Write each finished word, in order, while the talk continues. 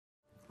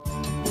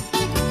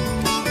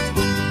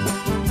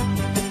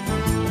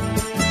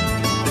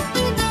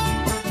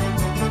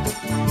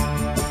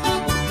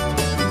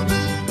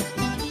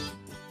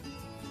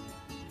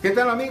¿Qué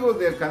tal amigos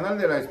del canal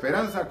de la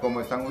Esperanza?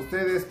 ¿Cómo están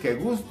ustedes? Qué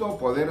gusto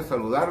poder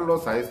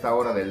saludarlos a esta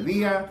hora del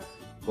día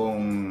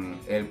con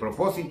el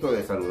propósito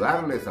de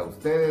saludarles a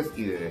ustedes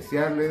y de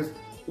desearles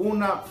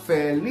una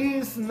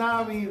feliz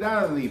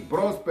Navidad y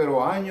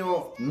próspero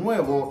año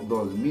nuevo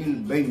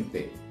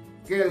 2020.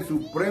 Que el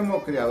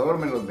Supremo Creador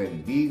me los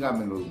bendiga,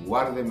 me los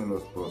guarde, me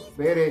los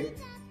prospere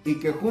y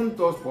que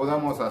juntos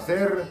podamos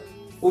hacer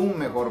un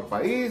mejor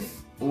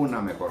país,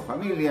 una mejor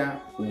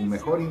familia, un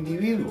mejor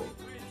individuo.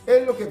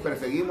 Es lo que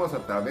perseguimos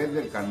a través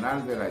del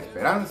canal de la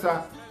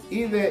Esperanza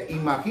y de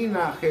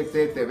Imagina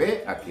GT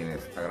TV, a quienes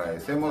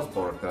agradecemos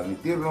por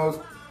transmitirnos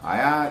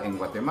allá en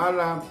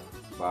Guatemala,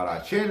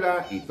 para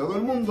Chela y todo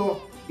el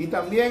mundo, y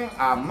también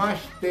a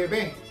Mash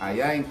TV,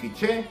 allá en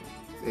Quiché,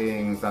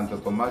 en Santo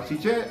Tomás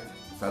Chiché.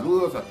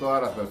 Saludos a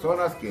todas las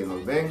personas que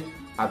nos ven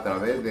a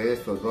través de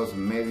estos dos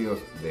medios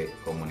de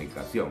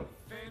comunicación.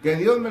 Que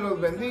Dios me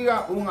los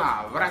bendiga, un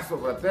abrazo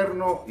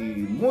fraterno y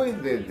muy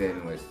desde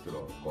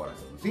nuestro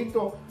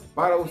corazoncito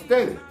para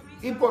usted.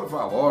 Y por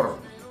favor,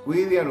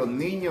 cuide a los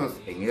niños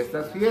en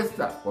estas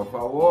fiestas, por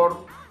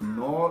favor,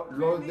 no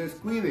los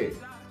descuide.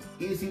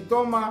 Y si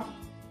toma,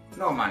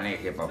 no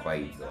maneje,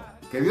 papaito.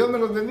 Que Dios me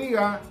los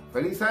bendiga,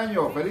 feliz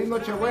año, feliz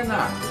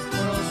Nochebuena.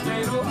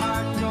 Próspero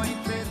año y